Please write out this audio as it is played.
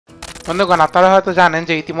বন্ধুগণ, আপনারা হয়তো জানেন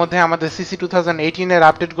যে ইতিমধ্যে আমাদের সিসি 2018 এর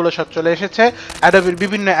আপডেটগুলো সব চলে এসেছে অ্যাডোবির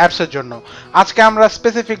বিভিন্ন অ্যাপসের জন্য। আজকে আমরা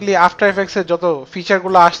স্পেসিফিকলি আফটার এফেক্টস এর যত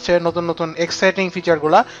ফিচারগুলো আসছে, নতুন নতুন এক্সাইটিং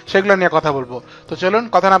ফিচারগুলো, সেগুলো নিয়ে কথা বলবো। তো চলুন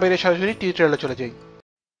কথা না বেরিয়ে সরাসরি টিউটোরিয়ালে চলে যাই।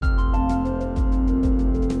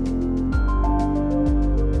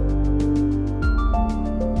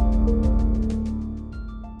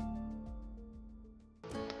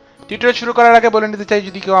 টিউটোরিয়াল শুরু করার আগে বলে নিতে চাই,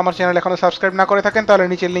 যদি কেউ আমার চ্যানেল এখনো সাবস্ক্রাইব না করে থাকেন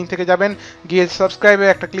তাহলে নিচের লিঙ্ক থেকে যাবেন, গিয়ে সাবস্ক্রাইবে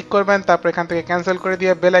একটা ক্লিক করবেন, তারপর এখান থেকে ক্যান্সেল করে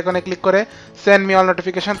দিয়ে বেল আইকনে ক্লিক করে সেন্ড মি অল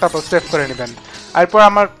নোটিফিকেশন, তারপর সেভ করে নেবেন। এরপর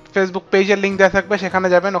আমার ফেসবুক পেজের লিঙ্ক দেওয়া থাকবে, সেখানে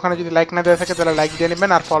যাবেন, ওখানে যদি লাইক না দেওয়া থাকে তাহলে লাইক দিয়ে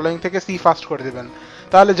নেবেন, আর ফলোইং থেকে সি ফাস্ট করে দেবেন।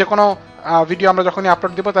 তাহলে যে কোনো ভিডিও আমরা যখনই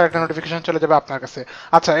আপলোড দিব তার একটা নোটিফিকেশন চলে যাবে আপনার কাছে।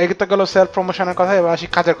 আচ্ছা, এগুলো গেল সেলফ প্রমোশনের কথা। এবার আসি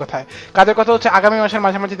কাজের কথায়। কাজের কথা হচ্ছে আগামী মাসের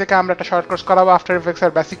মাঝামাঝি থেকে আমরা একটা শর্ট কোর্স করাবো আফটার এফেক্টস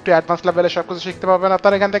এর বেসিক টু অ্যাডভান্স লেভেলে সব কিছু শিখতে পারবেন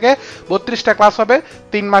আপনারা। এখান থেকে 32টা ক্লাস হবে,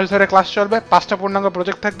 3 মাস ধরে ক্লাস চলবে, 5টা পূর্ণাঙ্গ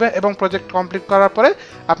প্রজেক্ট থাকবে এবং প্রজেক্ট কমপ্লিট করার পরে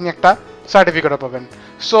আপনি একটা সার্টিফিকেটও পাবেন।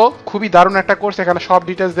 সো খুবই দারুণ একটা কোর্স, এখানে সব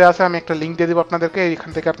ডিটেলস দেওয়া আছে। আমি একটা লিঙ্ক দিয়ে দেবো আপনাদেরকে,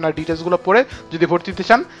 এখান থেকে আপনার ডিটেলসগুলো পড়ে যদি ভর্তি দিতে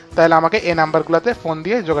চান তাহলে আমাকে এই নাম্বারগুলোতে ফোন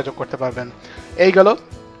দিয়ে যোগাযোগ করতে পারবেন। এই গেল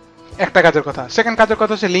একটা কাজের কথা। সেকেন্ড কাজের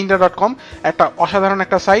কথা হচ্ছে linda.com, একটা অসাধারণ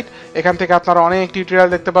একটা সাইট। এখান থেকে আপনারা অনেক টিউটোরিয়াল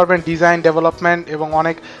দেখতে পারবেন, ডিজাইন, ডেভেলপমেন্ট এবং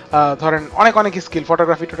অনেক ধরেন অনেক স্কিল,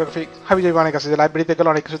 ফটোগ্রাফি হাবি যাবি অনেক আছে, যে লাইব্রেরিতে গেলে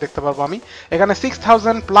অনেক কিছু দেখতে পারবো আমি। এখানে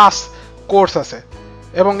 6000+ কোর্স আছে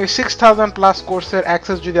এবং এই 6000+ কোর্সের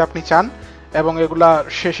অ্যাক্সেস যদি আপনি চান এবং এগুলা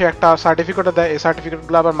শেষে একটা সার্টিফিকেটও দেয়, এই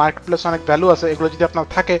সার্টিফিকেটগুলো আবার মার্কেট প্লেসে অনেক ভ্যালু আছে, এগুলো যদি আপনার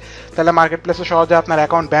থাকে তাহলে মার্কেট প্লেসে সহজে আপনার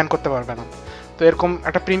অ্যাকাউন্ট ব্যান করতে পারবে না। তো এরকম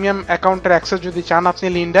একটা প্রিমিয়াম অ্যাকাউন্টের অ্যাক্সেস যদি চান আপনি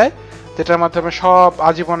লিন্ডায়, যেটার মাধ্যমে সব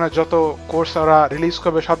আজীবনের যত কোর্স ওরা রিলিজ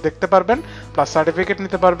করবে সব দেখতে পারবেন, প্লাস সার্টিফিকেট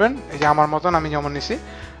নিতে পারবেন, এই যে আমার মতন আমি যেমন নিছি,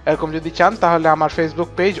 এরকম যদি চান তাহলে আমার ফেসবুক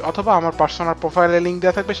পেজ অথবা আমার পার্সোনাল প্রোফাইলে লিঙ্ক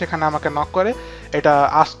দেওয়া থাকবে, সেখানে আমাকে নক করে এটা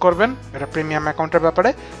আস্ক করবেন এটা প্রিমিয়াম অ্যাকাউন্টের ব্যাপারে,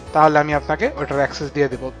 তাহলে আমি আপনাকে ওটার অ্যাক্সেস দিয়ে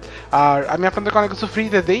দেবো। আর আমি আপনাদেরকে অনেক কিছু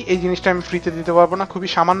ফ্রিতে দিই, এই জিনিসটা আমি ফ্রিতে দিতে পারবো না, খুবই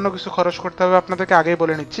সামান্য কিছু খরচ করতে হবে আপনাদেরকে, আগেই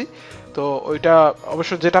বলে নিচ্ছি। তো ওইটা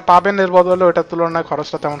অবশ্য যেটা পাবেন এর বদলে ওটার তুলনায়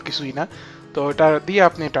খরচটা তেমন কিছুই না, তো ওটা দিয়ে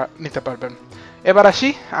আপনি এটা নিতে পারবেন। এবার আসি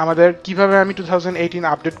আমাদের কিভাবে আমি 2018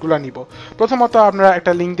 আপডেটগুলো নিব। প্রথমত আমরা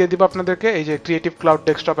একটা লিঙ্ক দিয়ে দিব আপনাদেরকে, এই যে ক্রিয়েটিভ ক্লাউড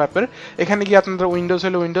ডেস্কটপ অ্যাপের। এখানে গিয়ে আপনাদের উইন্ডোজ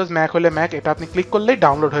হলে উইন্ডোজ, ম্যাক হলে ম্যাক, এটা আপনি ক্লিক করলেই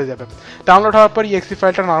ডাউনলোড হয়ে যাবে। ডাউনলোড হওয়ার পর ইএক্সি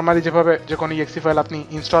ফাইলটা নর্মালি যেভাবে যে কোনো ইএক্সি ফাইল আপনি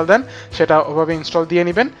ইনস্টল দেন সেটা ওভাবে ইনস্টল দিয়ে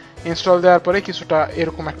নেবেন। ইনস্টল দেওয়ার পরে কিছুটা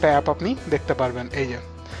এরকম একটা অ্যাপ আপনি দেখতে পারবেন, এই যে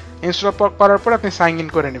ইনস্টল করার পর আপনি সাইন ইন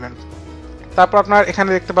করে নেবেন। তারপর আপনার এখানে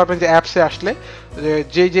দেখতে পাবেন যে অ্যাপসে আসলে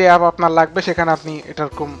যে অ্যাপ আপনার লাগবে সেখানে আপনি এটার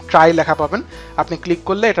ট্রাই লেখা পাবেন, আপনি ক্লিক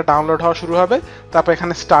করলে এটা ডাউনলোড হওয়া শুরু হবে। তারপর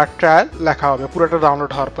এখানে স্টার্ট ট্রায়াল লেখা হবে পুরোটা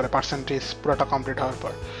ডাউনলোড হওয়ার পরে, পার্সেন্টেজ পুরোটা কমপ্লিট হওয়ার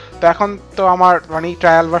পর। তো এখন তো আমার মানে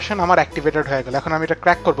ট্রায়াল ভার্সন আমার অ্যাক্টিভেটেড হয়ে গেল। এখন আমি এটা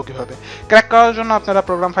ক্র্যাক করবো কীভাবে? ক্র্যাক করার জন্য আপনারা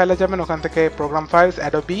প্রোগ্রাম ফাইলে যাবেন, ওখান থেকে প্রোগ্রাম ফাইলস,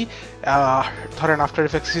 অ্যাডোবি, ধরেন আফটার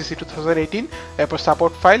এফেক্টস সিসি 2018, এরপর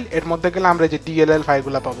সাপোর্ট ফাইল, এর মধ্যে গেলে আমরা যে ডিএলএল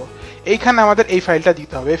ফাইলগুলো পাবো, এইখানে আমাদের এই ফাইলটা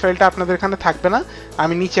দিতে হবে। এই ফাইলটা আপনাদের এখানে থাকবে না,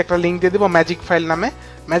 আমি নিচে একটা লিঙ্ক দিয়ে দেবো ম্যাজিক ফাইল নামে।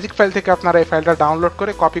 ম্যাজিক ফাইল থেকে আপনারা এই ফাইলটা ডাউনলোড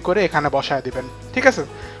করে কপি করে এখানে বসায় দিবেন, ঠিক আছে?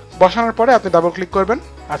 বসানোর পরে আপনি ডাবল ক্লিক করবেন।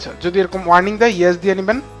 আচ্ছা, যদি এরকম ওয়ার্নিং দেয় ইয়েস দিয়ে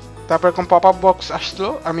নেবেন। তারপর এরকম পপ আপ বক্স আসলো,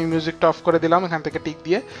 আমি মিউজিকটা অফ করে দিলাম এখান থেকে টিক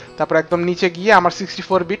দিয়ে। তারপর একদম নিচে গিয়ে আমার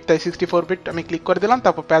 64 বিট, তাই 64 বিট আমি ক্লিক করে দিলাম,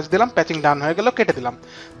 তারপর প্যাচ দিলাম, প্যাচিং ডান হয়ে গেল, কেটে দিলাম।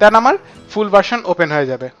 দেন আমার ফুল ভার্সন ওপেন হয়ে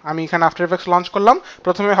যাবে। আমি এখানে আফটার এফেক্টস লঞ্চ করলাম,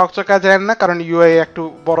 প্রথমে হকচকা যায় না কারণ ইউআই একটু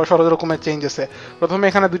বড় সড়ো রকমের চেঞ্জ আছে। প্রথমে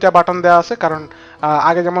এখানে 2টা বাটন দেওয়া আছে, কারণ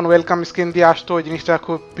আগে যেমন ওয়েলকাম স্ক্রিন দিয়ে আসতো ওই জিনিসটা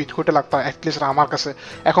খুব পিটকুটে লাগতো অ্যাটলিস্ট আমার কাছে।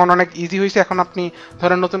 এখন অনেক ইজি হয়েছে, এখন আপনি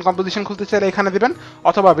ধরেন নতুন কম্পোজিশন খুলতে চাইলে এখানে দিবেন,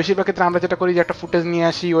 অথবা বেশিরভাগ ক্ষেত্রে আমরা যেটা করি যে একটা ফুটেজ নিয়ে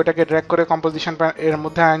আসি, ওইটাকে ড্র্যাগ করে কম্পোজিশন এর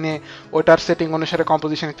মধ্যে আনে, ওইটার সেটিং অনুসারে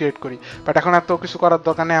কম্পোজিশন ক্রিয়েট করি। বাট এখন এত কিছু করার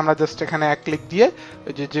দরকার নেই, আমরা জাস্ট এখানে এক ক্লিক দিয়ে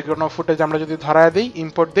যে কোনো ফুটেজ আমরা যদি ধরায় দিই,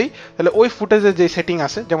 ইম্পোর্ট দিই, তাহলে ওই ফুটেজের যে সেটিং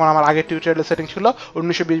আছে, যেমন আমার আগের টিউটোরিয়ালের সেটিং ছিল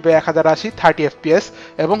 1920x1080 30 fps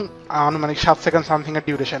এবং আনুমানিক 7 সেকেন্ড সামথিং এর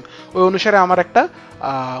ডিউরেশন, ওই অনুসারে আমার একটা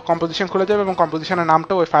কম্পোজিশন খুলে যাবে এবং কম্পোজিশনের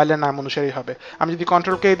নামটা ওই ফাইলের নাম অনুসারেই হবে। আমি যদি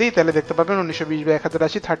কন্ট্রোল কে দিই তাহলে দেখতে পাবেন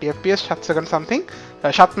 1920x1080 30 fps 7 second something,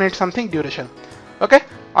 7 minute something duration. ওকে,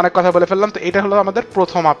 অনেক কথা বলে ফেললাম। তো এটা হলো আমাদের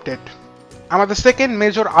প্রথম আপডেট। আমাদের সেকেন্ড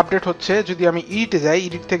মেজর আপডেট হচ্ছে, যদি আমি ইডিটে যাই,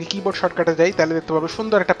 ইডিট থেকে কিবোর্ড শর্টকাটে যাই, তাহলে দেখতে পাবো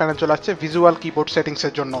সুন্দর একটা প্যানেল চলে আসছে ভিজুয়াল কিবোর্ড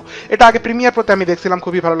সেটিংসের জন্য। এটা আগে প্রিমিয়ার প্রতি আমি দেখছিলাম,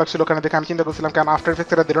 খুবই ভালো লাগছিল, ওখানে দেখে আমি চিন্তা করছিলাম কেন আফটার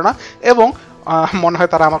এফেক্টস এটা দিল না, এবং মনে হয়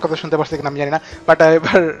তারা আমার কথা শুনতে পারছে কিনা আমি জানি না, বাট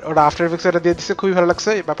এবার ওরা আফটার এফেক্টস এটা দিয়ে দিচ্ছে, খুবই ভালো লাগছে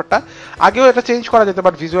এই ব্যাপারটা। আগেও এটা চেঞ্জ করা যেত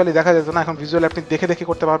বাট ভিজুয়ালি দেখা যেত না, এখন ভিজুয়ালি আপনি দেখে দেখে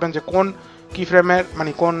করতে পারবেন যে কোন কি ফ্রেমের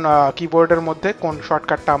মানে কোন কিবোর্ডের মধ্যে কোন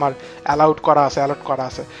শর্টকাটটা আমার অ্যালাউড করা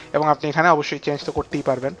আছে এবং আপনি এখানে অবশ্যই চেঞ্জ তো করতেই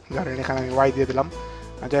পারবেন। ধরেন এখানে আমি ওয়াই দিয়ে দিলাম,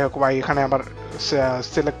 যাই হোক ওয়াই এখানে আবার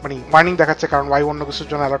সিলেক্ট মানে ওয়ার্নিং দেখাচ্ছে, কারণ ওয়াই অন্য কিছুর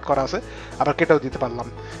জন্য অ্যালার্ট করা আছে, আবার কেটেও দিতে পারলাম।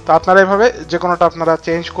 তো আপনারা এভাবে যে কোনোটা আপনারা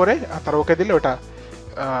চেঞ্জ করে আপনারা ওকে দিলে ওটা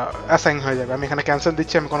অ্যাসাইন হয়ে যাবে। আমি এখানে ক্যান্সেল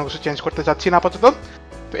দিচ্ছি, আমি কোনো কিছু চেঞ্জ করতে চাচ্ছি না আপাতত।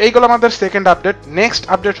 তো এইগুলো আমাদের সেকেন্ড আপডেট। নেক্সট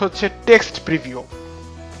আপডেট হচ্ছে টেক্সট প্রিভিউ।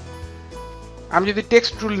 আমি যদি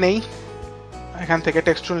টেক্সট টুল নেই, এখান থেকে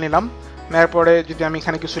টেক্সট টুল নিলাম, নেওয়ার পরে যদি আমি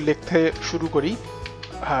এখানে কিছু লিখতে শুরু করি,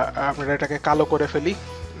 আমরা এটাকে কালো করে ফেলি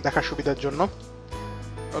দেখার সুবিধার জন্য।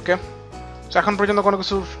 ওকে, তো এখন পর্যন্ত কোনো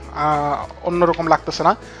কিছু অন্যরকম লাগতেছে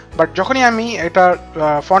না, বাট যখনই আমি এটা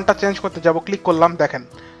ফন্টটা চেঞ্জ করতে যাব, ক্লিক করলাম, দেখেন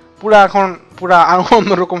পুরা এখন পুরা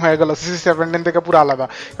অন্যরকম হয়ে গেল, CC17 থেকে পুরো আলাদা।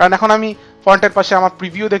 কারণ এখন আমি ফন্টের পাশে আমার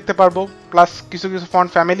প্রিভিউ দেখতে পারবো, প্লাস কিছু কিছু ফন্ট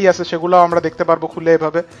ফ্যামিলি আছে সেগুলোও আমরা দেখতে পারবো খুলে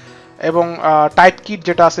এভাবে। এবং টাইপ কিট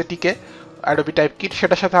যেটা আছে টিকে, অ্যাডোবি টাইপ কিট,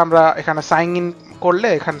 সেটার সাথে আমরা এখানে সাইন ইন করলে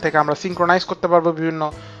এখান থেকে আমরা সিঙ্ক্রোনাইজ করতে পারবো বিভিন্ন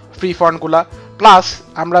ফ্রি ফন্টগুলা। প্লাস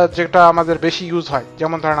আমরা যেটা আমাদের বেশি ইউজ হয়,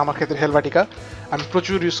 যেমন ধরেন আমার ক্ষেত্রে হেলভাটিকা, আমি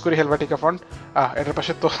প্রচুর ইউজ করি হেলভাটিকা ফন্ট। এটার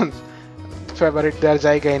পাশে তো ফেভারিট দেওয়ার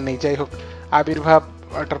জায়গায় নেই, যাই হোক আবির্ভাব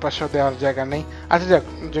এটার পাশেও দেওয়ার জায়গা নেই। আচ্ছা যাক,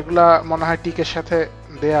 যেগুলা মনে হয় টিকের সাথে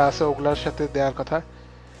দেয়া আছে ওগুলোর সাথে দেওয়ার কথা।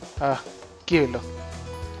 কি হইলো?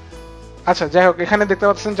 আচ্ছা যাই হোক, এখানে দেখতে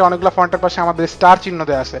পাচ্ছেন যে অনেকগুলো ফন্টের পাশে আমাদের স্টার চিহ্ন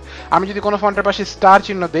দেওয়া আছে। আমি যদি কোনো ফন্টের পাশে স্টার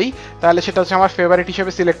চিহ্ন দেই, তাহলে সেটা হচ্ছে আমার ফেভারিট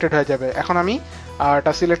হিসেবে সিলেক্টেড হয়ে যাবে। এখন আমি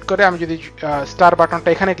এটা সিলেক্ট করে আমি যদি স্টার বাটনটা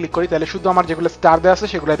এখানে ক্লিক করি, তাহলে শুধু আমার যেগুলো স্টার দেওয়া আছে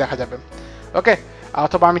সেগুলোই দেখা যাবে। ওকে,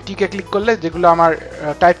 অথবা আমি টিকে ক্লিক করলে যেগুলো আমার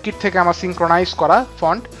টাইপ কিট থেকে আমার সিঙ্ক্রোনাইজ করা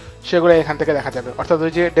ফন্ট, সেগুলো এখান থেকে দেখা যাবে, অর্থাৎ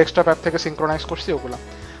ওই যে ডেস্কটপ অ্যাপ থেকে সিঙ্ক্রোনাইজ করছি ওগুলো।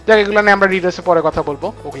 যাক, এগুলো নিয়ে আমরা ডিটেলসে পরে কথা বলবো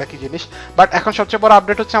ওগুলা কি জিনিস। বাট এখন সবচেয়ে বড়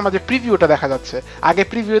আপডেট হচ্ছে আমাদের প্রিভিউটা দেখা যাচ্ছে। আগে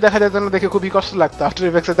প্রিভিউ দেখা যায় জন্য দেখে খুবই কষ্ট লাগতো, আফটার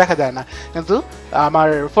ইফেক্টসে দেখা যায় না, কিন্তু আমার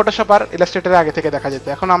ফটোশপ আর ইলাস্ট্রেটরে আগে থেকে দেখা যেত,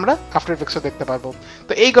 এখন আমরা আফটার ইফেক্টসে দেখতে পারবো।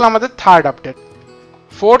 তো এইগুলো আমাদের থার্ড আপডেট।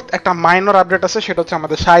 ফোর্থ একটা মাইনর আপডেট আছে, সেটা হচ্ছে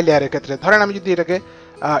আমাদের শাই লেয়ারের ক্ষেত্রে। ধরেন আমি যদি এটাকে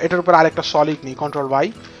এটার উপর আরেকটা সলিড নিই, কন্ট্রোল ওয়াই।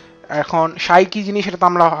 এখন শাই কি জিনিস সেটা তো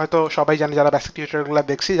আমরা হয়তো সবাই জানি, যারা বেসিক টিউটোরিয়ালগুলো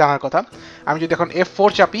দেখছি জানার কথা। আমি যদি এখন F4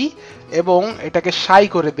 চাপি এবং এটাকে শাই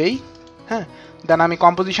করে দেই, হ্যাঁ, দেন আমি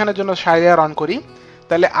কম্পোজিশনের জন্য শাই লেয়ার অন করি,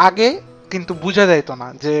 তাহলে আগে কিন্তু বোঝা যাইত না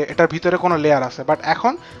যে এটার ভিতরে কোনো লেয়ার আছে। বাট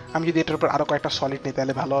এখন আমি যদি এটার উপর আরও কয়েকটা সলিড নিই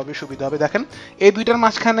তাহলে ভালো হবে, সুবিধা হবে। দেখেন এই দুইটার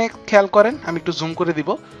মাঝখানে খেয়াল করেন, আমি একটু জুম করে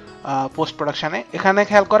দিব পোস্ট প্রোডাকশানে, এখানে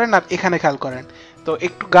খেয়াল করেন আর এখানে খেয়াল করেন, তো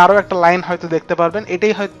একটু গাঢ় একটা লাইন হয়তো দেখতে পারবেন।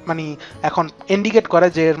 এটাই হয় মানে এখন ইন্ডিকেট করে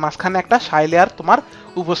যে এর মাঝখানে একটা শাই লেয়ার তোমার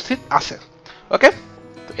উপস্থিত আছে। ওকে,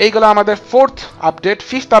 তো এইগুলো আমাদের ফোর্থ আপডেট।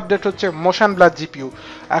 ফিফথ আপডেট হচ্ছে মোশন ব্লার জিপিইউ।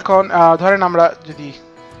 এখন ধরেন আমরা যদি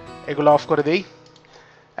এগুলো অফ করে দেই,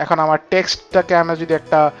 এখন আমার টেক্সটটাকে আমরা যদি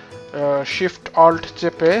একটা শিফট অল্ট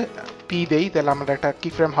চেপে পি দেই, তাহলে আমাদের একটা কি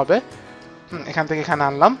ফ্রেম হবে, এখান থেকে এখানে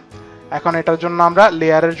আনলাম। এখন এটার জন্য আমরা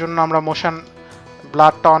লেয়ারের জন্য আমরা মোশন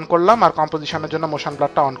ব্লারটা অন করলাম আর কম্পোজিশনের জন্য মোশন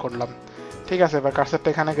ব্লারটা অন করলাম। ঠিক আছে, এবার কার্সারটা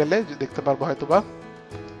এখানে গেলে দেখতে পারবো হয়তোবা,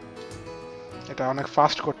 এটা অনেক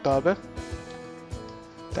ফাস্ট করতে হবে,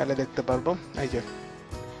 তাহলে দেখতে পারবো। এই যে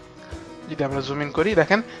যদি আমরা জুম ইন করি,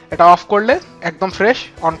 দেখেন এটা অফ করলে একদম ফ্রেশ,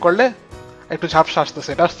 অন করলে একটু ঝাপসা আসতেছে,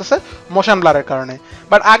 এটা আসতেছে মোশন ব্লারের কারণে।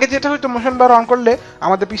 বাট আগে যেটা হয়তো মোশন ব্লার অন করলে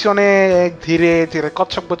আমাদের পিছনে ধীরে ধীরে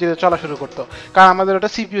কচ্ছপ গতিতে চলা শুরু করতো, কারণ আমাদের ওটা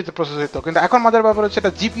সিপিইউতে প্রসেস হতো। কিন্তু এখন আমাদের ব্যাপার হচ্ছে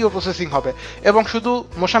এটা জিপিইউ প্রসেসিং হবে, এবং শুধু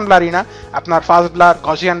মোশন ব্লারই না, আপনার ফাস্ট ব্লার,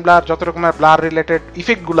 গজিয়ান ব্লার, যত রকমের ব্লার রিলেটেড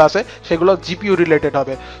ইফেক্টগুলো আছে সেগুলো জিপিইউ রিলেটেড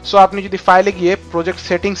হবে। সো আপনি যদি ফাইলে গিয়ে প্রজেক্ট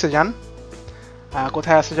সেটিংসে যান,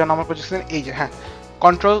 কোথায় আছে যেন আমার প্রজেক্ট সেটিংস, এই যে, হ্যাঁ,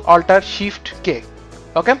 কন্ট্রোল অল্টার শিফট কে,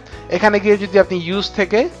 ওকে, এখানে গিয়ে যদি আপনি ইউজ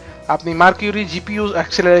থেকে আপনি মার্কিউরি জিপিইউ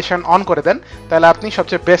অ্যাক্সেলারেশন অন করে দেন, তাহলে আপনি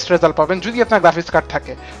সবচেয়ে বেস্ট রেজাল্ট পাবেন যদি আপনার গ্রাফিক্স কার্ড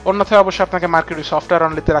থাকে। অন্যথায় অবশ্যই আপনাকে মার্কিউরি সফটওয়্যার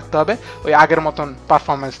অনলিতে রাখতে হবে ওই আগের মতন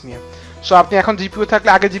পারফরমেন্স নিয়ে। সো আপনি এখন জিপিইউ থাকলে,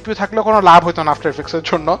 আগে জিপিইউ থাকলেও কোনো লাভ হতো না আফটার এফেক্টসের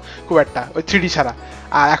জন্য খুব একটা, ওই 3D ছাড়া।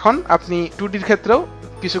 আর এখন আপনি 2Dর ক্ষেত্রেও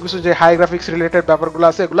কিছু কিছু যে হাই গ্রাফিক্স রিলেটেড ব্যাপারগুলো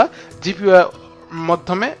আছে এগুলো জিপিইউ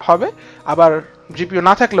মাধ্যমে হবে, আবার জিপিইউ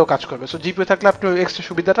না থাকলেও কাজ করবে। সো জিপিইউ থাকলে আপনি ওই এক্সট্রা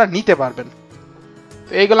সুবিধাটা নিতে পারবেন।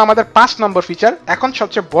 তো এইগুলো আমাদের 5 নম্বর ফিচার। এখন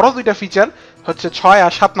সবচেয়ে বড় দুইটা ফিচার হচ্ছে 6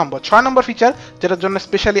 আর 7 নম্বর। 6 নম্বর ফিচার, যেটার জন্য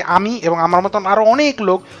স্পেশালি আমি এবং আমার মতন আরও অনেক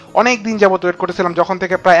লোক অনেক দিন যাবত ওয়েট করতেছিলাম, যখন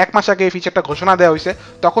থেকে প্রায় 1 মাস আগে এই ফিচারটা ঘোষণা দেওয়া হয়েছে,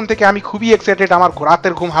 তখন থেকে আমি খুবই এক্সাইটেড, আমার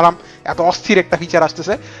রাতের ঘুম হারাম, এত অস্থির একটা ফিচার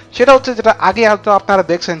আসতেছে। সেটা হচ্ছে যেটা আগে হয়তো আপনারা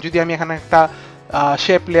দেখছেন, যদি আমি এখানে একটা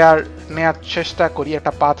শেপ লেয়ার নেওয়ার চেষ্টা করি,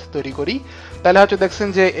 একটা পাথ তৈরি করি, তাহলে হয়তো দেখছেন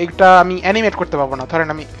যে এইটা আমি অ্যানিমেট করতে পারবো না। ধরেন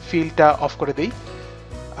আমি ফিলটা অফ করে দিই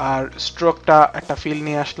আর স্ট্রোকটা একটা ফিল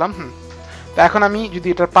নিয়ে আসলাম। তো এখন আমি যদি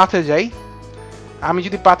এটার পাথে যাই, আমি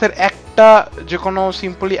যদি পাথের একটা যে কোনো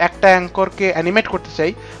সিম্পলি একটা অ্যাঙ্করকে অ্যানিমেট করতে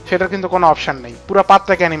চাই, সেটার কিন্তু কোনো অপশান নেই, পুরো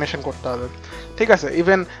পাথটাকে অ্যানিমেশন করতে হবে। ঠিক আছে।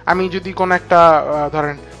 ইভেন আমি যদি কোনো একটা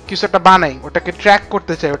ধরেন কিছু একটা বানাই, ওটাকে ট্র্যাক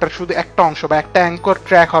করতে চাই, ওটার শুধু একটা অংশ বা একটা অ্যাঙ্কর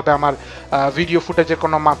ট্র্যাক হবে আমার ভিডিও ফুটেজের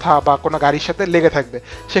কোনো মাথা বা কোনো গাড়ির সাথে লেগে থাকবে,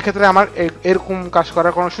 সেক্ষেত্রে আমার এরকম কাজ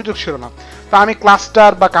করার কোনো সুযোগ ছিল না। তো আমি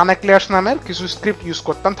ক্লাস্টার বা কানেক্ট লেয়ার্স নামের কিছু স্ক্রিপ্ট ইউজ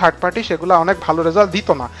করতাম থার্ড পার্টি, সেগুলো অনেক ভালো রেজাল্ট দিত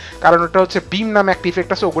না, কারণ ওটা হচ্ছে বিম নামে একটা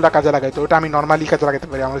ইফেক্ট আছে, ওগুলা কাজে লাগাইতো। ওটা আমি নর্মালি কাজে লাগাতে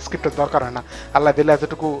পারি, আমার স্ক্রিপ্টের দরকার হয় না, আল্লাহ দিলে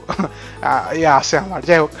এতটুকু ইয়ে আছে আমার।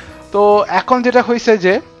 যাই হোক, তো এখন যেটা হয়েছে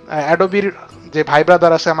যে অ্যাডোবির যে ভাই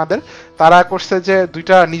ব্রাদার আছে আমাদের, তারা করছে যে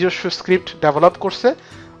দুইটা নিজস্ব স্ক্রিপ্ট ডেভেলপ করছে,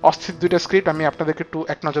 অস্থির দুইটা স্ক্রিপ্ট। আমি আপনাদেরকে একটু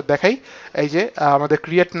এক নজর দেখাই। এই যে আমাদের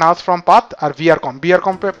create null from path R BR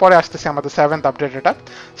কম পরে আসতেছে আমাদের 7th আপডেট, এটা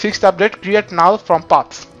 6th update create null from path,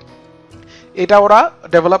 এটা ওরা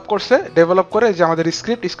ডেভেলপ করে যে আমাদের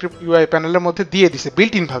স্ক্রিপ্ট ইউআই প্যানেলের মধ্যে দিয়ে দিছে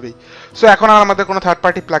বিল্ট ইন ভাবেই। সো এখন আর আমাদের কোনো থার্ড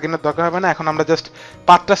পার্টি প্লাগইনের দরকার হবে না। এখন আমরা জাস্ট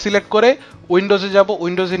পাথটা সিলেক্ট করে উইন্ডোজে যাব,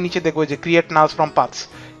 উইন্ডোজের নিচে দেখবো যে ক্রিয়েট নালস ফ্রম পাথস,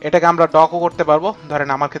 এটাকে আমরা ডকও করতে পারবো। ধরেন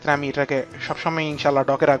আমার ক্ষেত্রে আমি এটাকে সবসময় ইনশাল্লাহ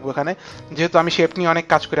ডকে রাখবো এখানে, যেহেতু আমি শেপ নিয়ে অনেক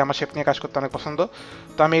কাজ করি, আমার শেপ নিয়ে কাজ করতে অনেক পছন্দ,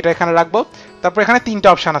 তো আমি এটা এখানে রাখবো। তারপর এখানে 3টা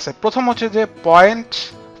অপশান আছে। প্রথম হচ্ছে যে পয়েন্ট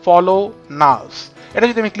ফলো নালস, এটা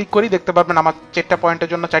যদি আমি ক্লিক করি দেখতে পারবেন আমার 4টা পয়েন্টের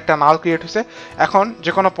জন্য 4টা নাল ক্রিয়েট হয়েছে। এখন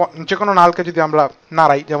যে কোনো নালকে যদি আমরা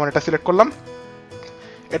নাড়াই, যেমন এটা সিলেক্ট করলাম,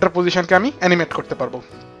 এটার পজিশনকে আমি অ্যানিমেট করতে পারবো।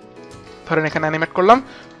 ধরেন এখানে অ্যানিমেট করলাম,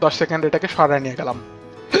 10 সেকেন্ড এটাকে সরায় নিয়ে গেলাম,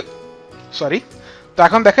 সরি। তো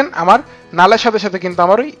এখন দেখেন আমার নালের সাথে সাথে কিন্তু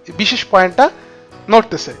আমার ওই বিশেষ পয়েন্টটা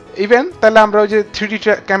নড়তেছে। ইভেন তাহলে আমরা ওই যে 3D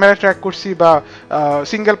ক্যামেরা ট্র্যাক করছি বা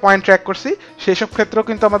সিঙ্গেল পয়েন্ট ট্র্যাক করছি, সেই সব ক্ষেত্রেও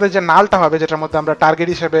কিন্তু আমাদের যে নালটা হবে, যেটার মধ্যে আমরা টার্গেট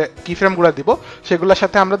হিসেবে কিফ্রেমগুলো দিব, সেগুলোর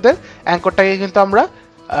সাথে আমাদের অ্যাঙ্করটাকে কিন্তু আমরা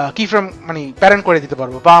কিফ্রেম মানে প্যারেন্ট করে দিতে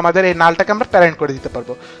পারবো, বা আমাদের এই নালটাকে আমরা প্যারেন্ট করে দিতে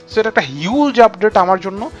পারবো। সো এটা একটা হিউজ আপডেট আমার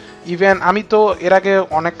জন্য। ইভেন আমি তো এর আগে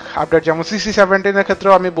অনেক আপডেট, যেমন CC17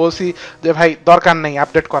 ক্ষেত্রেও আমি বলছি যে ভাই দরকার নেই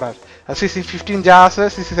আপডেট করার, CC15 যা আছে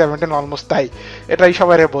CC17 অলমোস্ট তাই, এটাই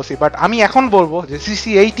সবাই বলছি। বাট আমি এখন বলবো যে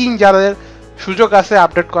CC18 যাদের সুযোগ আছে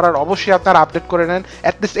আপডেট করার, অবশ্যই আপনারা আপডেট করে নেন,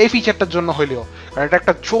 অ্যাটলিস্ট এই ফিচারটার জন্য হইলেও, কারণ এটা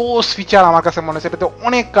একটা জোস ফিচার আমার কাছে মনে হচ্ছে। এটাতে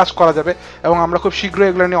অনেক কাজ করা যাবে এবং আমরা খুব শীঘ্রই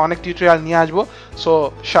এগুলো নিয়ে অনেক টিউটোরিয়াল নিয়ে আসবো। সো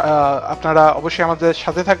আপনারা অবশ্যই আমাদের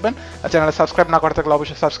সাথে থাকবেন, আর চ্যানেলে সাবস্ক্রাইব না করে থাকলে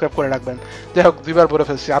অবশ্যই সাবস্ক্রাইব করে রাখবেন। যাই হোক, দুইবার বলে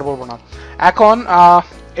ফেলছি, আর বলবো না। এখন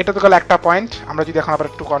এটা তো গেল একটা পয়েন্ট। আমরা যদি এখন আবার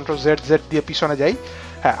একটু Ctrl+Z দিয়ে পিছনে যাই,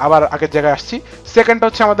 হ্যাঁ আবার আগের জায়গায় আসছি। সেকেন্ড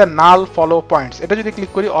হচ্ছে আমাদের নাল ফলো পয়েন্টস, এটা যদি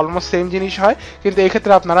ক্লিক করি অলমোস্ট সেম জিনিস হয়, কিন্তু এই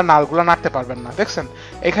ক্ষেত্রে আপনারা নালগুলো নাড়তে পারবেন না। দেখছেন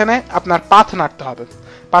এখানে আপনার পাথ নাড়তে হবে।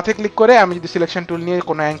 পাথে ক্লিক করে আমি যদি সিলেকশন টুল নিয়ে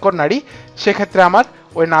কোনো অ্যাঙ্কর নাড়ি, সেক্ষেত্রে আমার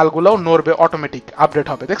ওই নালগুলোও নড়বে, অটোমেটিক আপডেট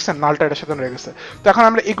হবে। দেখছেন নালটা এটার সাথে নড়ে গেছে। তো এখন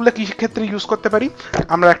আমরা এগুলো কি ক্ষেত্রে ইউজ করতে পারি,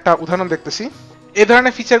 আমরা একটা উদাহরণ দেখতেছি। এই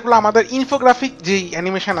ধরনের ফিচারগুলো আমাদের ইনফোগ্রাফিক যেই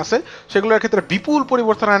অ্যানিমেশন আছে সেগুলোর ক্ষেত্রে বিপুল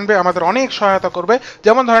পরিবর্তন আনবে, আমাদের অনেক সহায়তা করবে।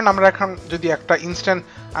 যেমন ধরেন আমরা এখন যদি একটা ইনস্ট্যান্ট,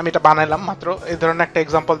 আমি এটা বানাইলাম মাত্র এই ধরনের একটা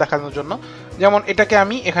এক্সাম্পল দেখানোর জন্য, যেমন এটাকে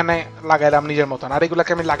আমি এখানে লাগাইলাম নিজের মতন, আর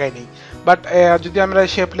এগুলোকে আমি লাগাই নেই। বাট যদি আমরা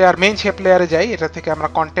মেইন শেপ লেয়ারে যাই, এটা থেকে আমরা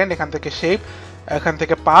কন্টেন্ট, এখান থেকে শেপ, এখান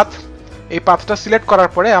থেকে পাথ, এই পাথটা সিলেক্ট করার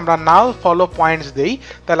পরে আমরা নাল ফলো পয়েন্টস দেই,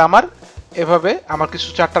 তাহলে আমার এভাবে আমার কিছু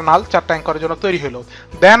 4টা নাল 4টা অ্যাঙ্করের জন্য তৈরি হলো।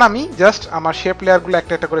 দেন আমি জাস্ট আমার শেপ লেয়ারগুলো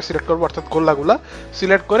একটা একটা করে সিলেক্ট করবো, অর্থাৎ গোল্লাগুলো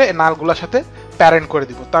সিলেক্ট করে এই নালগুলোর সাথে প্যারেন্ট করে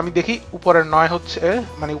দিব। তো আমি দেখি উপরের 9 হচ্ছে,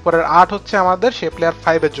 মানে উপরের 8 হচ্ছে আমাদের শেপ লেয়ার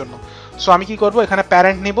 5 এর জন্য। সো আমি কি করব, এখানে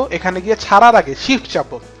প্যারেন্ট নিব, এখানে গিয়ে ছাড়ার আগে শিফট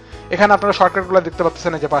চাপবো। এখানে আপনারা শর্টকাটগুলো দেখতে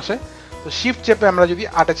পাচ্ছেন এই যে পাশে, তো শিফট চেপে আমরা যদি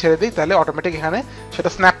 8-এ ছেড়ে দিই, তাহলে অটোমেটিক এখানে সেটা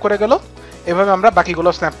স্ন্যাপ করে গেল। এভাবে আমরা বাকিগুলো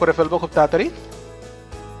স্ন্যাপ করে ফেলবো খুব তাড়াতাড়ি।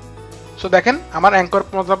 সো দেখেন আমার অ্যাঙ্কর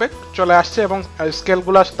মোতাবেক চলে আসছে এবং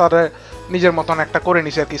স্কেলগুলো তার নিজের মতন একটা করে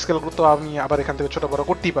নিছে আর কি। স্কেলগুলো তো আমি আবার এখান থেকে ছোট বড়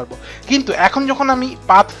করতেই পারবো, কিন্তু এখন যখন আমি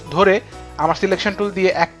পাথ ধরে আমার সিলেকশন টুল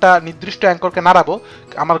দিয়ে একটা নির্দিষ্ট অ্যাঙ্করকে নাড়াবো,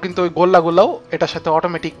 আমার কিন্তু ওই গোল্লাগুলোও এটার সাথে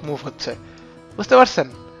অটোমেটিক মুভ হচ্ছে, বুঝতে পারছেন?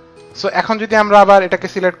 সো এখন যদি আমরা আবার এটাকে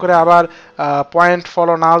সিলেক্ট করে আবার পয়েন্ট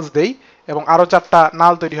ফলো নালস দেই এবং আরও 4টা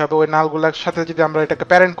নাল তৈরি হবে, ওই নালগুলোর সাথে যদি আমরা এটাকে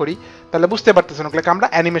প্যারেন্ট করি, তাহলে বুঝতে পারতেছেন ওগুলোকে আমরা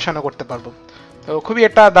অ্যানিমেশনও করতে পারবো। তো খুবই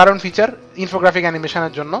একটা দারুণ ফিচার ইনফোগ্রাফিক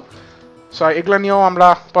অ্যানিমেশনের জন্য। সো এগুলো নিয়েও আমরা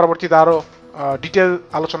পরবর্তীতে আরও ডিটেল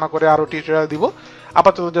আলোচনা করে আরও টিউটোরিয়াল দিব।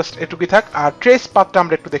 আপাতত জাস্ট এটুকুই থাক। আর ট্রেস পাথটা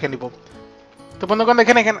আমরা একটু দেখে নিব। তো বন্ধুগণ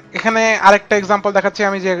এখানে আরেকটা এক্সাম্পল দেখাচ্ছি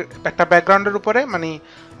আমি, যে একটা ব্যাকগ্রাউন্ডের উপরে, মানে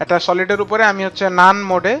একটা সলিডের উপরে আমি হচ্ছে নান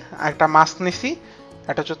মোডে একটা মাস্ক নিছি,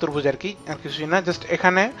 একটা চতুর্ভুজ আর কি, আর কিছুই না। জাস্ট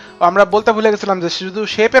এখানে আমরা বলতে ভুলে গেছিলাম যে শুধু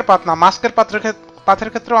শেপের পাথ না, মাস্কের পাথের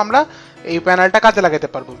ক্ষেত্রেও আমরা এই প্যানেলটা কাজে লাগাতে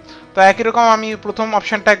পারবো। তো একই রকম আমি প্রথম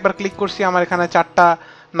অপশনটা একবার ক্লিক করছি, আমার এখানে 4টা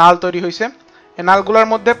নাল তৈরি হয়েছে। এই নালগুলোর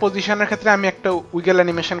মধ্যে পজিশনের ক্ষেত্রে আমি একটা উইগেল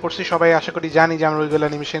অ্যানিমেশন করছি। সবাই আশা করি জানি যে আমরা উইগেল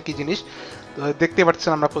অ্যানিমেশন কি জিনিস। তো দেখতে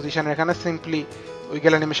পাচ্ছেন আমরা পজিশনের এখানে সিম্পলি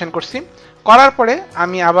উইগেল অ্যানিমেশন করছি। করার পরে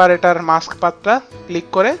আমি আবার এটার মাস্ক পাথটা ক্লিক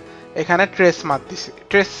করে এখানে ট্রেস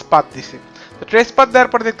পাথ দিছি। ট্রেস পাথ দেওয়ার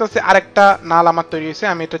পরে দেখতে পাচ্ছি আরেকটা নাল আমার তৈরি হয়েছে।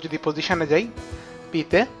 আমি এটা যদি পজিশনে যাই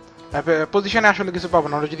পিতে, পজিশনে আসলে কিছু পাবো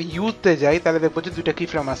না, আমরা যদি ইউতে যাই তাহলে দেখবো যে দুইটা কি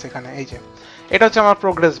ফ্রেম আছে এখানে। এই যে এটা হচ্ছে আমার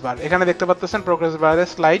প্রোগ্রেস বার, এখানে দেখতে পাচ্ছেন প্রোগ্রেস বারের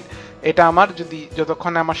স্লাইড। এটা আমার যদি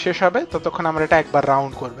যতক্ষণে আমার শেষ হবে ততক্ষণ আমার এটা একবার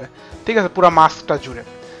রাউন্ড করবে, ঠিক আছে, পুরো মাস্কটা জুড়ে।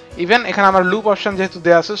 ইভেন এখানে আমার লুপ অপশন যেহেতু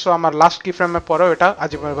দেওয়া আছে, সো আমার লাস্ট কি ফ্রেমের পরেও এটা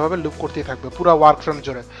আজীবনভাবে লুপ করতেই থাকবে পুরো ওয়ার্ক ফ্রেম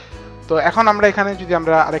জুড়ে। তো এখন আমরা এখানে যদি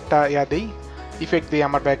আমরা আরেকটা দিই, ইফেক্ট দিই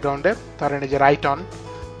আমার ব্যাকগ্রাউন্ডে, ধরেন এই যে রাইট অন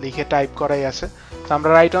লিখে টাইপ করাই আছে। তো আমরা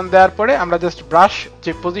রাইট অন দেওয়ার পরে আমরা জাস্ট ব্রাশ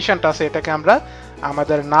যে পজিশনটা আছে এটাকে আমরা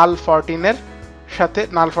আমাদের নাল 14 এর সাথে,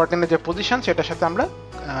 নাল 14 এর যে পজিশন সেটার সাথে আমরা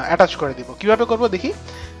অ্যাটাচ করে দিব। কিভাবে করব দেখি,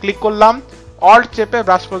 ক্লিক করলাম, অল্ট চেপে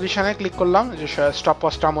ব্রাশ পজিশনে ক্লিক করলাম যে স্টপ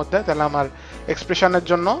ওয়াচটার মধ্যে, তাহলে আমার এক্সপ্রেশনের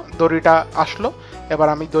জন্য দড়িটা আসলো। এবার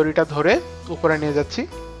আমি দড়িটা ধরে উপরে নিয়ে যাচ্ছি,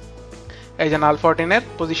 এই যে নাল 14 এর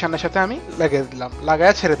পজিশনের সাথে আমি লাগিয়ে দিলাম,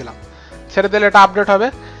 লাগায় ছেড়ে দিলাম। ছেড়ে দিলে এটা আপডেট হবে।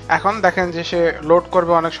 এখন দেখেন যে সে লোড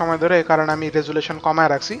করবে অনেক সময় ধরে, এই কারণে আমি রেজুলেশন কমায়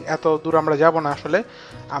রাখছি। এত দূর আমরা যাব না আসলে,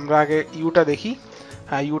 আমরা আগে ইউটা দেখি।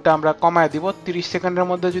 হ্যাঁ, ইউটা আমরা কমায় দিব। 30 সেকেন্ডের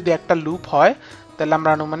মধ্যে যদি একটা লুপ হয় তাহলে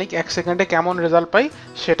আমরা আনুমানিক 1 সেকেন্ডে কেমন রেজাল্ট পাই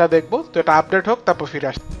সেটা দেখবো। তো এটা আপডেট হোক, তারপর ফিরে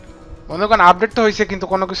আসি। বন্ধুগণ, আপডেট তো হয়েছে কিন্তু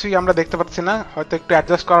কোনো কিছুই আমরা দেখতে পাচ্ছি না, হয়তো একটু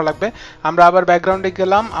অ্যাডজাস্ট করা লাগবে। আমরা আবার ব্যাকগ্রাউন্ডে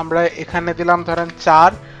গেলাম, আমরা এখানে দিলাম ধরেন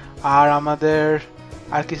 4, আর আমাদের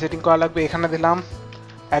আর কি সেটিং করা লাগবে, এখানে দিলাম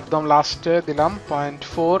একদম লাস্টে দিলাম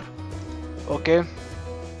 0.4। ওকে,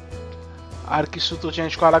 আর কিছু তো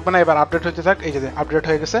চেঞ্জ করা লাগবে না, এবার আপডেট হতে থাক। এই যে আপডেট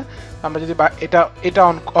হয়ে গেছে। আমরা যদি এটা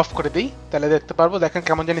অন অফ করে দিই তাহলে দেখতে পারবো, দেখেন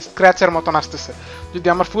কেমন জানি স্ক্র্যাচের মতন আসতেছে। যদি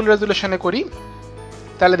আমার ফুল রেজুলেশনে করি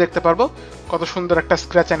তাহলে দেখতে পারবো কত সুন্দর একটা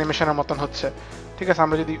স্ক্র্যাচ অ্যানিমেশনের মতন হচ্ছে, ঠিক আছে।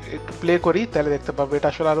 আমরা যদি একটু প্লে করি তাহলে দেখতে পারবো, এটা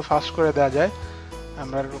আসলে আরো ফাস্ট করে দেওয়া যায়,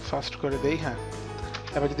 আমরা আরো ফাস্ট করে দেই। হ্যাঁ,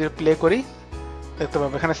 এবার যদি প্লে করি দেখতে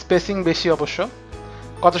পাবো এখানে স্পেসিং বেশি অবশ্য,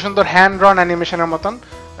 কত সুন্দর হ্যান্ড রন অ্যানিমেশনের মতন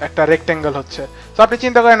একটা রেক্টেঙ্গেল হচ্ছে। তো আপনি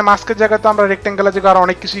চিন্তা করেন মাস্কের জায়গায় তো আমরা রেক্টেঙ্গেলের জায়গায় আরো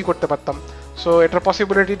অনেক কিছুই করতে পারতাম। সো এটার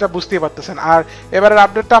পসিবিলিটিটা বুঝতেই পারতেছেন। আর এবারের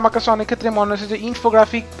আপডেটটা আমার কাছে অনেক ক্ষেত্রে মনে হয়েছে যে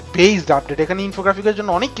ইনফোগ্রাফিক বেসড আপডেট, এখানে ইনফোগ্রাফিকের জন্য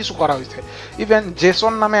অনেক কিছু করা হয়েছে। ইভেন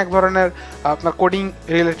জেসন নামে এক ধরনের আপনার কোডিং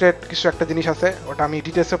রিলেটেড কিছু একটা জিনিস আছে, ওটা আমি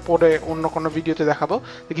ডিটেলসে পরে অন্য কোনো ভিডিওতে দেখাবো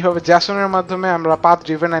যে কীভাবে জেসনের মাধ্যমে আমরা পাথ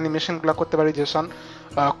ড্রিভেন অ্যানিমেশনগুলো করতে পারি জেসন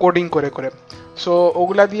কোডিং করে করে। সো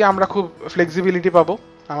ওগুলা দিয়ে আমরা খুব ফ্লেক্সিবিলিটি পাবো,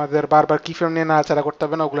 আমাদের বারবার কি ফ্রেম নিয়ে নাড়াচাড়া করতে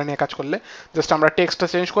হবে না, ওগুলো নিয়ে কাজ করলে জাস্ট আমরা টেক্সটটা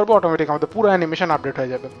চেঞ্জ করবো, অটোমেটিক আমাদের পুরো অ্যানিমেশন আপডেট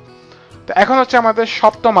হয়ে যাবে। তো এখন হচ্ছে আমাদের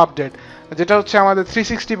সপ্তম আপডেট, যেটা হচ্ছে আমাদের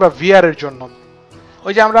 360 বা ভিআর এর জন্য।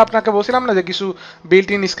 ওই যে আমরা আপনাকে বলছিলাম না যে কিছু বিল্ট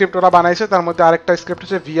ইন স্ক্রিপ্ট ওরা বানাইছে, তার মধ্যে আরেকটা স্ক্রিপ্ট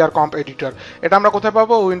হচ্ছে ভিআর কম্প এডিটর। এটা আমরা কোথায়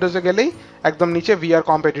পাবো, উইন্ডোজে গেলেই একদম নিচে ভিআর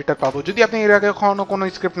কম্প এডিটর পাবো। যদি আপনি এর আগে কখনো কোনো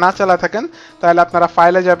স্ক্রিপ্ট না চালা থাকেন তাহলে আপনারা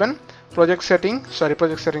ফাইলে যাবেন, প্রজেক্ট সেটিং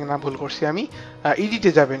না, ভুল করছি আমি,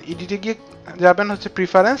 এডিটে যাবেন, এডিটে গিয়ে যাবেন হচ্ছে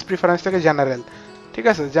প্রিফারেন্স থেকে জেনারেল, ঠিক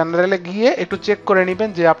আছে। জেনারেলে গিয়ে একটু চেক করে নেবেন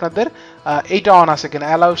যে আপনাদের এইটা অন আছে কিনা,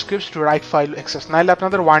 allow scripts two right file access, নাহলে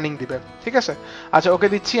আপনাদের ওয়ার্নিং দিবে, ঠিক আছে। আচ্ছা, ওকে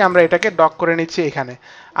দিচ্ছি, আমরা এটাকে ডক করে নিচ্ছি এখানে।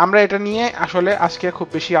 আমরা এটা নিয়ে আসলে আজকে খুব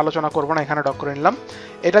বেশি আলোচনা করব না, এখানে ডক করে নিলাম।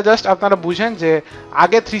 এটা জাস্ট আপনারা বুঝেন যে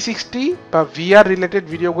আগে 360 বা ভিআর রিলেটেড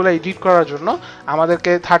ভিডিওগুলো এডিট করার জন্য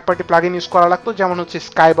আমাদেরকে থার্ড পার্টি প্লাগইন ইউজ করা লাগতো, যেমন হচ্ছে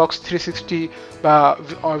স্কাইবক্স 360 বা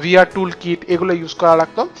ভিআর টুল কিট, এগুলো ইউজ করা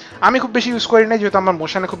লাগতো। আমি খুব বেশি ইউজ করি না, যেহেতু আমার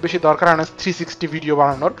মোশনে খুব বেশি দরকার হয় না 360 ভিডিও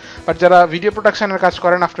বানানোর, বাট যারা ভিডিও প্রোডাকশনের কাজ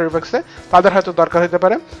করেন আফটার ইফেক্টসে তাদের হয়তো দরকার হতে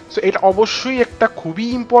পারে। সো এটা অবশ্যই একটা খুবই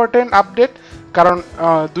ইম্পর্টেন্ট আপডেট, কারণ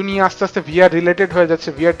দুনিয়া আস্তে আস্তে ভিআর রিলেটেড হয়ে যাচ্ছে,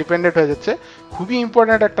 ভিআর ডিপেন্ডেন্ট হয়ে যাচ্ছে। খুবই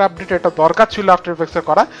ইম্পর্টেন্ট একটা আপডেট, এটা দরকার ছিল আফটার ইফেক্টসে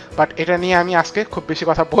করা, বাট এটা নিয়ে আমি আজকে খুব বেশি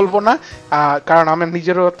কথা বলবো না, কারণ আমার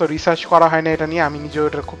নিজেরও তো রিসার্চ করা হয় না এটা নিয়ে, আমি নিজেও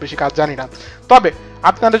এটার খুব বেশি কাজ জানি না। তবে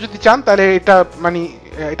আপনারা যদি চান তাহলে এটা মানে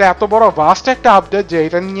এটা এত বড় ভাস্ট একটা আপডেট যে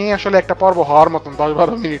এটা নিয়ে আসলে একটা পর্ব হওয়ার মতন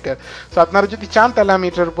 10-12 মিনিটের। তো আপনারা যদি চান তাহলে আমি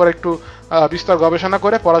এটার উপর একটু বিস্তর গবেষণা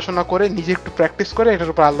করে, পড়াশোনা করে, নিজে একটু প্র্যাকটিস করে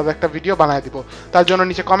এটার উপর আলাদা একটা ভিডিও বানিয়ে দিব। তার জন্য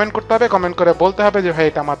নিচে কমেন্ট করতে হবে, কমেন্ট করে বলতে হবে যে ভাই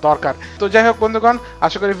এটা আমার দরকার। তো যাই হোক বন্ধুগণ,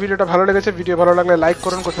 আশা করি ভিডিওটা ভালো লেগেছে। ভিডিও ভালো লাগলে লাইক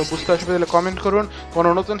করুন, কোথাও বুঝতে অসুবিধা হলে কমেন্ট করুন। কোনো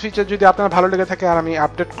নতুন ফিচার যদি আপনার ভালো লেগে থাকে আর আমি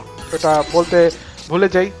আপডেট এটা বলতে ভুলে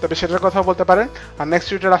যাই তবে সেটার কথাও বলতে পারেন। আর নেক্সট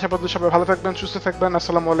ভিডিওর আশা পর্যন্ত সবাই ভালো থাকবেন, সুস্থ থাকবেন।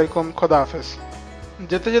 আসসালামু আলাইকুম, খোদা হাফেজ।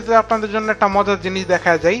 যেতে যেতে আপনাদের জন্য একটা মজার জিনিস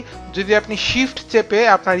দেখা যায়, যদি আপনি শিফট চেপে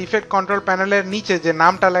আপনার ইফেক্ট কন্ট্রোল প্যানেলের নিচে যে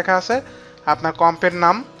নামটা লেখা আছে, আপনার কম্পের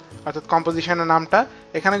নাম অর্থাৎ কম্পোজিশনের নামটা,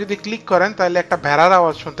 এখানে যদি ক্লিক করেন তাহলে একটা ভেড়ার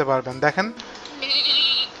আওয়াজ শুনতে পারবেন, দেখেন।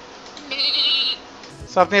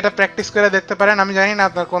 সো আপনি এটা প্র্যাকটিস করে দেখতে পারেন। আমি জানি না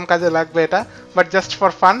আপনার কোন কাজে লাগবে এটা, বাট জাস্ট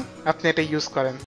ফর ফান আপনি এটা ইউজ করেন।